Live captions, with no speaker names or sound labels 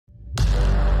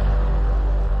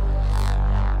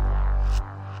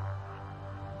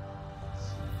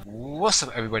What's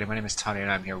up everybody, my name is Tonny and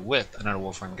I'm here with another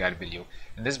Warframe guide video.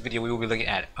 In this video we will be looking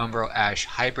at Umbral Ash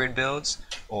hybrid builds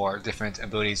or different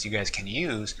abilities you guys can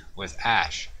use with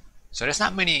Ash. So there's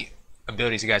not many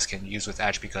abilities you guys can use with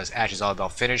Ash because Ash is all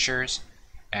about finishers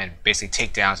and basically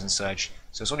takedowns and such.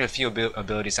 So there's only a few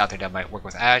abilities out there that might work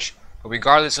with Ash. But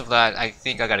regardless of that, I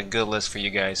think I got a good list for you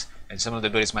guys, and some of the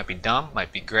abilities might be dumb,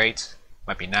 might be great,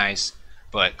 might be nice,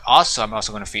 but also I'm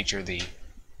also going to feature the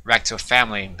Rakta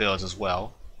family builds as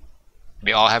well.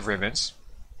 They all have ribbons,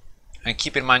 and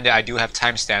keep in mind that I do have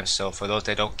timestamps, so for those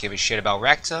that don't give a shit about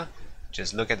Rakta,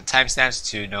 just look at the timestamps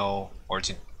to know, or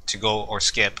to go or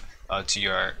skip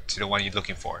to the one you're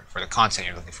looking for the content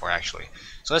you're looking for actually.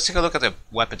 So let's take a look at the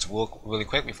weapons really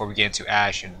quick before we get into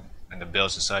Ash and the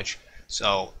builds and such.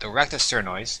 So the Rakta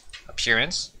Cernos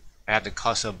appearance, I have the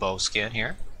Casa bow skin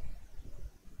here.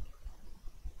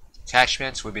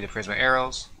 Attachments would be the Prisma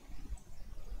arrows.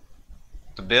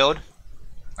 The build,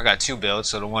 I got two builds,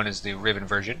 so the one is the ribbon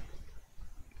version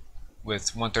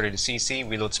with 130 to CC,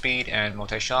 reload speed, and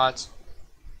multi-shots.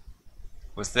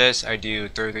 With this, I do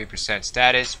 33%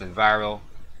 status with viral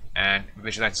and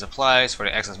vigilance supplies for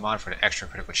the excellence mod for the extra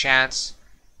critical chance.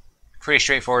 Pretty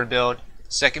straightforward build.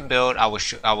 Second build, I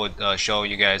would show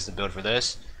you guys the build for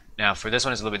this. Now, for this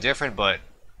one, it's a little bit different, but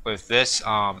with this,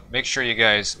 make sure you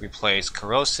guys replace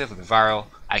corrosive with viral.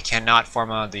 I cannot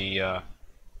forma the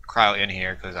cryo in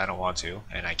here because I don't want to,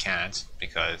 and I can't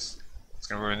because it's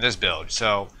going to ruin this build.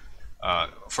 So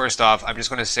first off, I'm just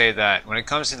going to say that when it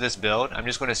comes to this build, I'm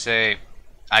just going to say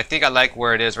I think I like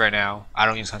where it is right now. I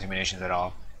don't use hunting munitions at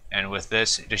all, and with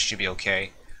this should be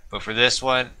okay. But for this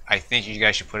one, I think you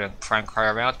guys should put in prime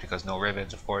cryo rounds because no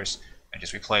ribbons, of course, and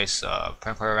just replace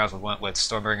prime cryo rounds with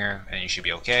Stormbringer, and you should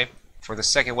be okay. For the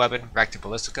second weapon, Rakta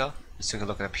Ballistica, let's take a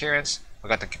look at appearance. I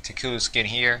got the Takulu skin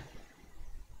here.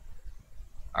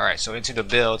 Alright, so into the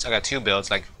builds, I got two builds,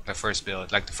 like the first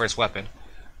build, like the first weapon.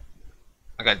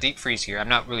 I got Deep Freeze here. I'm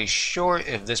not really sure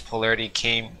if this polarity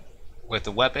came with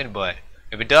the weapon, but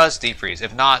if it does, Deep Freeze.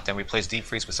 If not, then replace Deep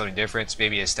Freeze with something different,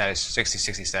 maybe a status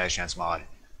 60-60 status chance mod.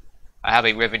 I have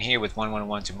a ribbon here with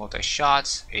 111 to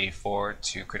multi-shots, 84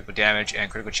 to critical damage, and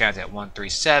critical chance at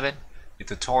 137 with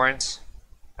the torrents.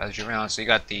 That's your round, so you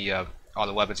got the all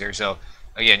the weapons here. So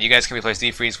again, you guys can replace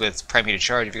Deep Freeze with Prime Heated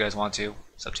Charge if you guys want to.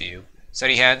 It's up to you.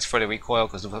 Steady hands for the recoil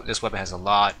because this weapon has a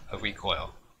lot of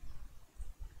recoil.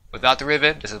 Without the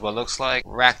ribbon, this is what it looks like.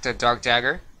 Rakta Dark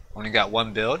Dagger, only got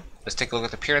one build. Let's take a look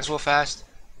at the appearance real fast.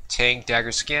 Tank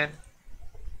Dagger skin.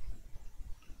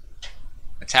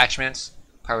 Attachments,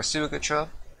 Power Suicatra.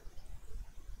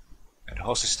 And the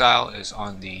holster style is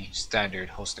on the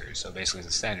standard holster, so basically it's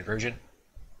a standard version.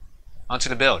 Onto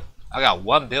the build. I got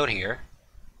one build here.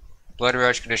 Blood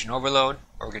Rush, Condition Overload,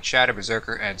 Orchid Shatter,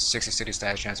 Berserker, and 60-60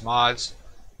 status chance mods.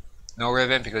 No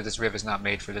ribbon because this ribbon is not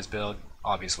made for this build,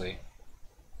 obviously.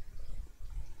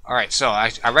 Alright, so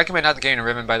I recommend not getting a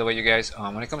ribbon, by the way, you guys.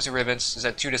 When it comes to ribbons, it's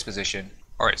at 2 disposition.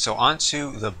 Alright, so on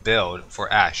to the build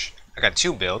for Ash. I got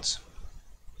two builds.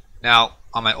 Now,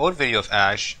 on my old video of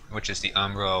Ash, which is the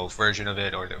Umbral version of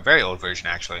it, or the very old version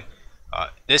actually,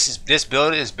 this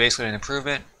build is basically an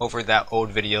improvement over that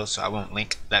old video, so I won't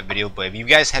link that video. But if you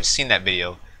guys have seen that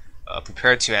video,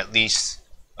 prepare to at least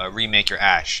remake your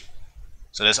Ash.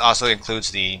 So this also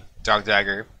includes the Dark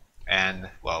Dagger and,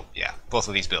 well, yeah, both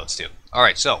of these builds too.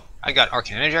 Alright, so I got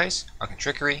Arcane Energize, Arcane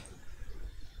Trickery.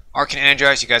 Arcane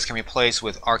Energize you guys can replace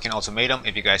with Arcane Ultimatum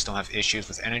if you guys don't have issues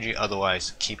with energy,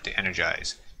 otherwise keep the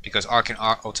Energize. Because Arcane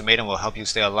Ultimatum will help you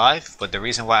stay alive, but the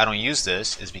reason why I don't use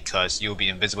this is because you'll be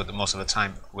invisible most of the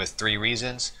time with 3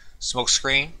 reasons. Smoke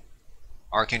Screen,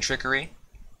 Arcane Trickery,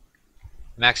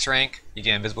 Max Rank, you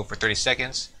get invisible for 30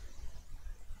 seconds,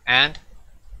 and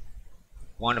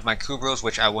one of my Kubros,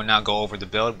 which I will not go over the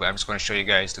build, but I'm just going to show you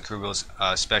guys the Kubros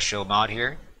special mod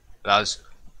here. Allows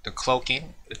the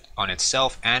cloaking on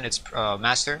itself and its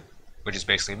master, which is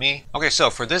basically me. Okay,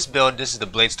 so for this build, this is the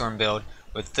Bladestorm build.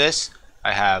 With this,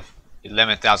 I have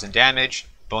 11,000 damage,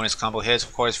 bonus combo hits,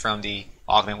 of course, from the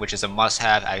augment, which is a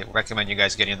must-have. I recommend you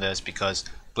guys getting this because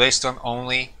Bladestorm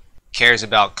only cares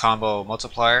about combo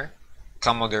multiplier,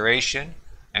 combo duration,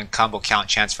 and combo count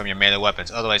chance from your melee weapons.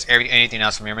 Otherwise, anything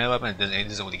else from your melee weapon, it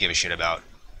doesn't really give a shit about.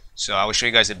 So I will show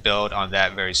you guys a build on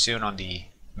that very soon on the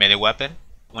melee weapon.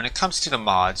 When it comes to the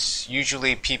mods,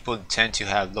 usually people tend to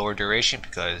have lower duration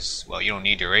because, well, you don't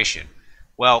need duration.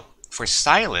 Well, for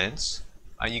silence,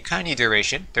 you kind of need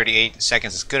duration. 38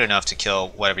 seconds is good enough to kill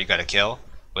whatever you gotta kill.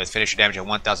 With finisher damage at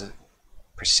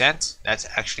 1000%, that's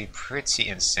actually pretty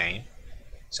insane.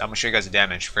 So I'm gonna show you guys the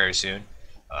damage very soon.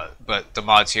 But the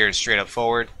mods here is straight up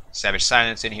forward. Savage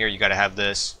Silence in here, you gotta have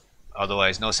this.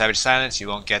 Otherwise, no Savage Silence, you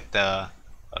won't get the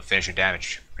finisher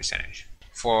damage percentage.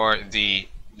 For the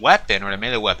weapon, or the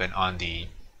melee weapon on the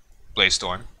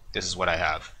Bladestorm, this is what I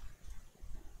have.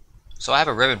 So I have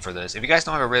a ribbon for this. If you guys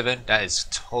don't have a ribbon, that is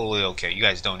totally okay. You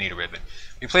guys don't need a ribbon.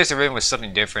 Replace the ribbon with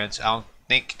something different. I don't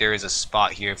think there is a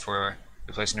spot here for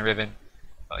replacing the ribbon.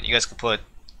 You guys could put,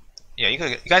 yeah,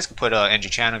 you guys could put energy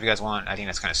channel if you guys want. I think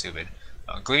that's kind of stupid.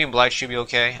 Gleaming blight should be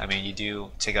okay. I mean, you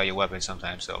do take out your weapon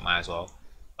sometimes, so might as well.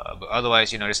 But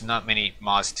otherwise, you know, there's not many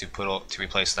mods to put to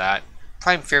replace that.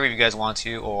 Prime Fury if you guys want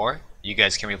to, or you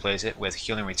guys can replace it with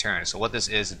Healing Return. So what this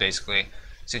is basically,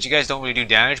 since you guys don't really do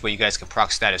damage, but you guys can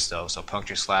proc status though, so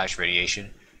puncture slash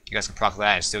radiation. You guys can proc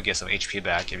that and still get some HP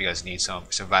back if you guys need some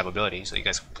survivability. So you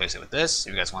guys can replace it with this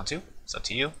if you guys want to. It's up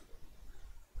to you.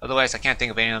 Otherwise, I can't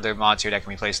think of any other mods here that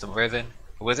can replace the ribbon.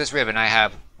 But with this ribbon, I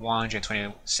have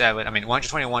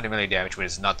 121 melee damage, which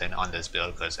is nothing on this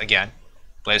build because again,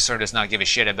 Bladestorm does not give a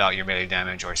shit about your melee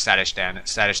damage or status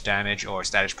damage or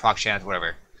status proc chance,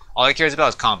 whatever. All it cares about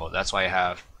is combo. That's why I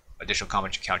have additional combo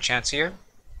count chance here,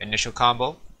 initial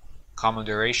combo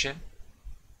duration,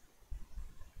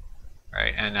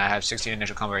 right? And I have 16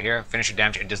 initial combo right here. Finisher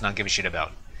damage it does not give a shit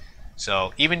about.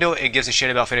 So even though it gives a shit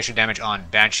about finisher damage on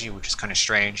Banshee, which is kind of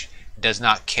strange, it does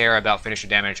not care about finisher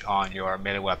damage on your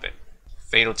melee weapon.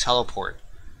 Fatal Teleport.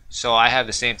 So I have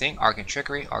the same thing, Arcane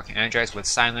Trickery, Arcane Energize with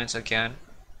Silence again.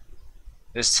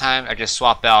 This time I just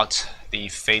swap out the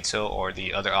Fatal or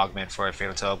the other augment for a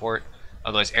Fatal Teleport.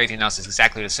 Otherwise everything else is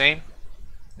exactly the same.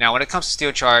 Now when it comes to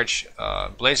Steel Charge,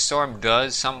 Bladestorm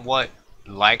does somewhat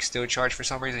like Steel Charge for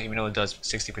some reason, even though it does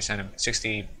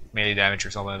 60 melee damage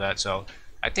or something like that. So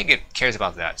I think it cares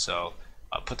about that. So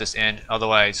I'll put this in.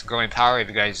 Otherwise, Growing Power, if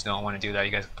you guys don't want to do that,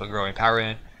 you guys can put Growing Power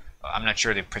in. I'm not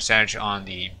sure the percentage on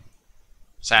the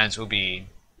Silence will be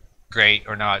great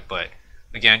or not, but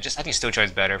again, just I think Steel Charge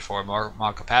is better for more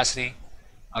mod capacity.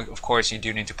 Of course, you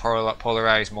do need to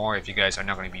polarize more if you guys are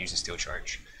not going to be using Steel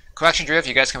Charge. Correction Drift,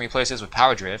 you guys can replace this with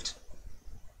Power Drift.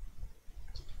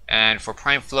 And for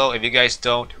Prime Flow, if you guys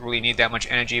don't really need that much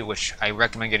energy, which I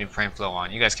recommend getting Prime Flow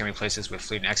on, you guys can replace this with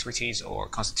Fleeting Expertise or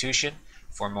Constitution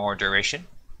for more duration.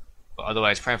 But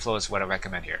otherwise, Prime Flow is what I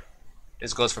recommend here.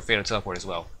 This goes for Fatal Teleport as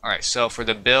well. Alright, so for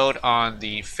the build on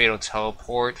the Fatal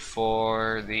Teleport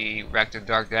for the Rakta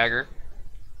Dark Dagger,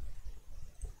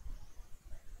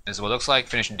 this is what it looks like.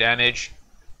 Finishing damage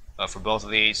for both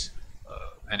of these.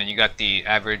 And then you got the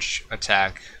average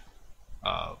attack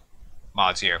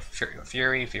mods here.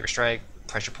 Fury, Fever Strike,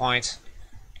 Pressure Points,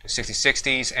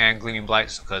 60/60s, and Gleaming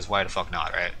Blight, because why the fuck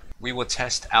not, right? We will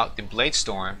test out the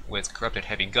Bladestorm with Corrupted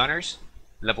Heavy Gunners.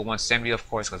 Level 170, of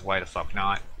course, because why the fuck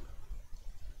not?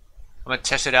 I'm going to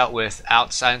test it out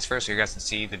without Silence first, so you guys can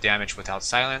see the damage without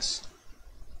Silence.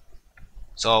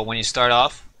 So when you start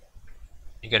off,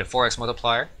 you get a 4x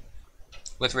multiplier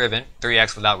with Ribbon,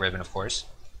 3x without Ribbon, of course.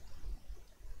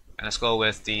 And let's go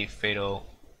with the Fatal,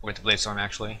 with the Bladestorm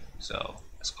actually. So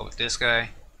let's go with this guy.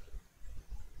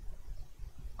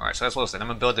 Alright, so that's what I said. I'm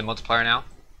going to build the multiplier now.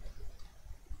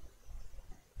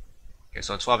 Okay,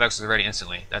 so 12x is already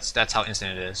instantly. That's how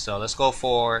instant it is. So let's go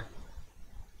for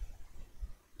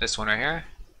this one right here.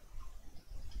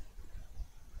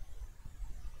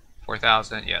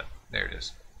 4,000. Yep, there it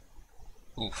is.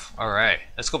 Oof. Alright,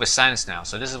 let's go with Silence now.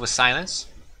 So this is with Silence.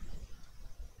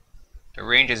 The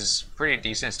range is pretty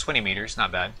decent. It's 20 meters,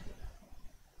 not bad.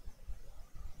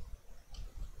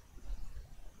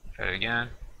 Try it again.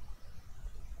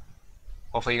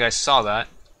 Hopefully you guys saw that.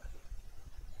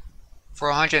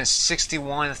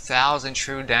 461,000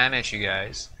 true damage, you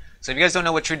guys. So if you guys don't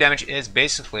know what true damage is,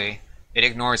 basically it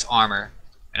ignores armor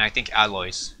and I think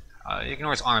alloys. It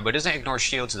ignores armor, but it doesn't ignore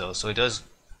shields though. So it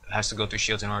has to go through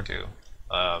shields in order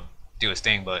to do its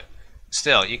thing. But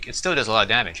still, it still does a lot of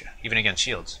damage, even against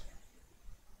shields.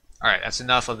 Alright, that's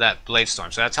enough of that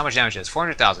Bladestorm. So that's how much damage it is.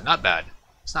 400,000, not bad.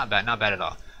 It's not bad at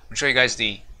all. I'm gonna show you guys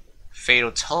the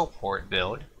Fatal Teleport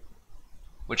build,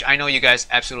 which I know you guys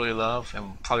absolutely love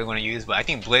and probably want to use, but I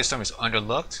think Bladestorm is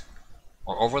underlooked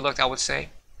or overlooked, I would say,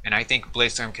 and I think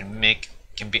Bladestorm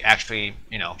can be actually,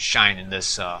 you know, shine in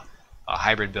this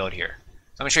hybrid build here.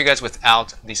 So I'm gonna show you guys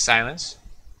without the Silence.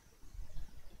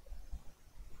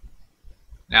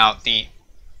 Now the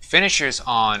finishers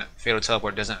on Fatal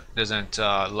Teleport doesn't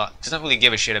really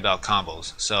give a shit about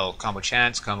combos. So combo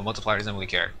chance, combo multiplier doesn't really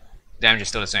care. Damage is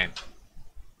still the same.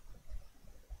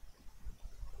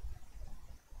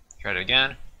 Try it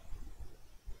again.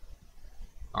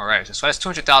 Alright, so that's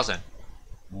 200,000.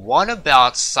 What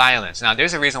about Silence? Now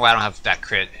there's a reason why I don't have that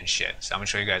crit and shit. So I'm gonna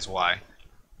show you guys why.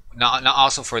 Not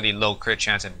also for the low crit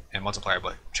chance and multiplier,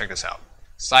 but check this out.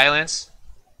 Silence.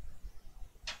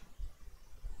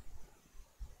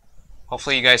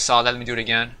 Hopefully you guys saw that. Let me do it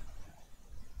again.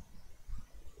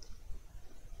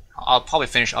 I'll probably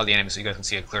finish all the enemies so you guys can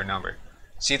see a clear number.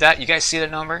 See that? You guys see that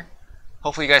number?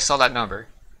 Hopefully you guys saw that number.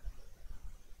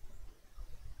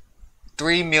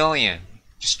 3 million.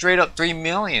 Just straight up 3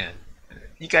 million.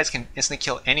 You guys can instantly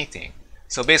kill anything.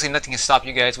 So basically nothing can stop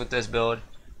you guys with this build.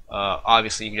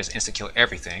 Obviously you can just insta kill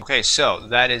everything. Okay, so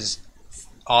that is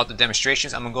all the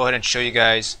demonstrations. I'm gonna go ahead and show you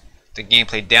guys the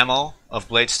gameplay demo of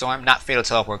Bladestorm. Not Fatal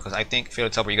Teleport, because I think Fatal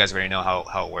Teleport you guys already know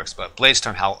how it works, but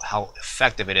Bladestorm, how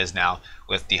effective it is now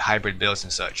with the hybrid builds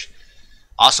and such.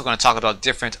 Also going to talk about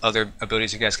different other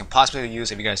abilities you guys can possibly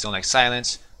use if you guys don't like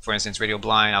silence. For instance, Radio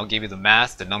Blind. I'll give you the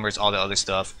math, the numbers, all the other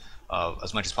stuff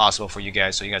as much as possible for you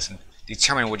guys, so you guys can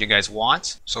determine what you guys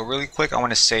want. So really quick, I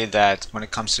want to say that when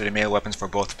it comes to the melee weapons for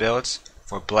both builds,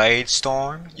 for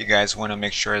Bladestorm, you guys want to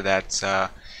make sure that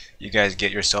you guys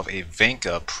get yourself a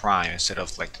Vinka Prime instead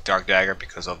of like the Dark Dagger,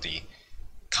 because of the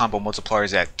combo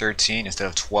multipliers at 13 instead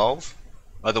of 12.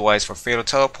 Otherwise, for Fatal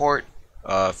Teleport,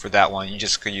 for that one, you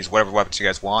just could use whatever weapons you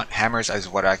guys want. Hammers is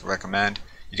what I recommend.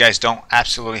 You guys don't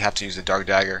absolutely have to use the Dark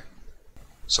Dagger.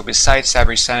 So besides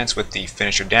Savagery Silence with the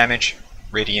finisher damage,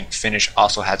 Radiant Finish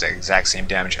also has the exact same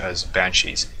damage as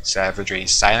Banshee's Savagery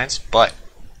Silence, but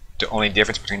the only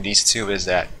difference between these two is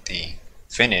that the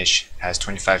Finish has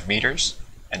 25 meters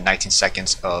and 19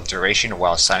 seconds of duration,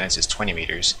 while Silence is 20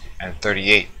 meters and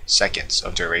 38 seconds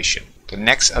of duration. The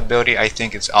next ability I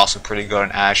think is also pretty good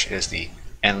on Ashe is the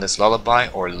Endless Lullaby,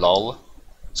 or Lull.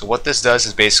 So what this does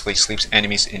is basically sleeps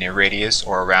enemies in a radius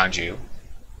or around you,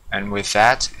 and with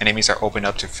that, enemies are opened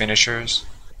up to finishers,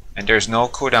 and there's no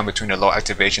cooldown between the low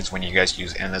activations when you guys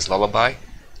use Endless Lullaby.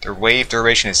 The wave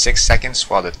duration is 6 seconds,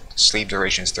 while the sleep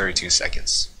duration is 32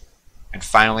 seconds. And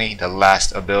finally, the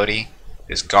last ability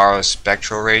is Garo's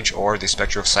Spectral Rage, or the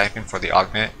Spectral Siphon for the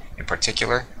augment in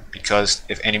particular, because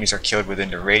if enemies are killed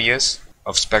within the radius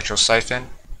of Spectral Siphon,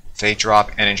 they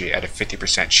drop energy at a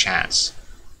 50% chance,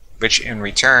 which in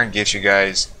return gives you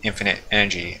guys infinite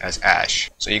energy as Ashe.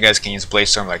 So you guys can use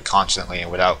Bladestorm like constantly and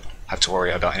without have to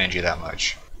worry about energy that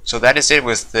much. So that is it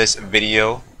with this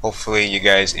video. Hopefully you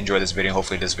guys enjoyed this video.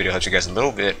 Hopefully this video helps you guys a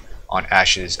little bit on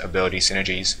Ashe's ability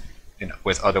synergies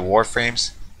with other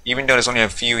Warframes. Even though there's only a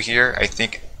few here, I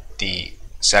think the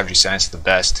Savagery Silence is the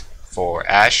best for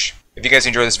Ashe. If you guys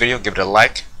enjoyed this video, give it a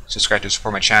like, subscribe to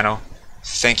support my channel.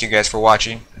 Thank you guys for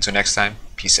watching. Until next time,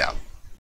 peace out.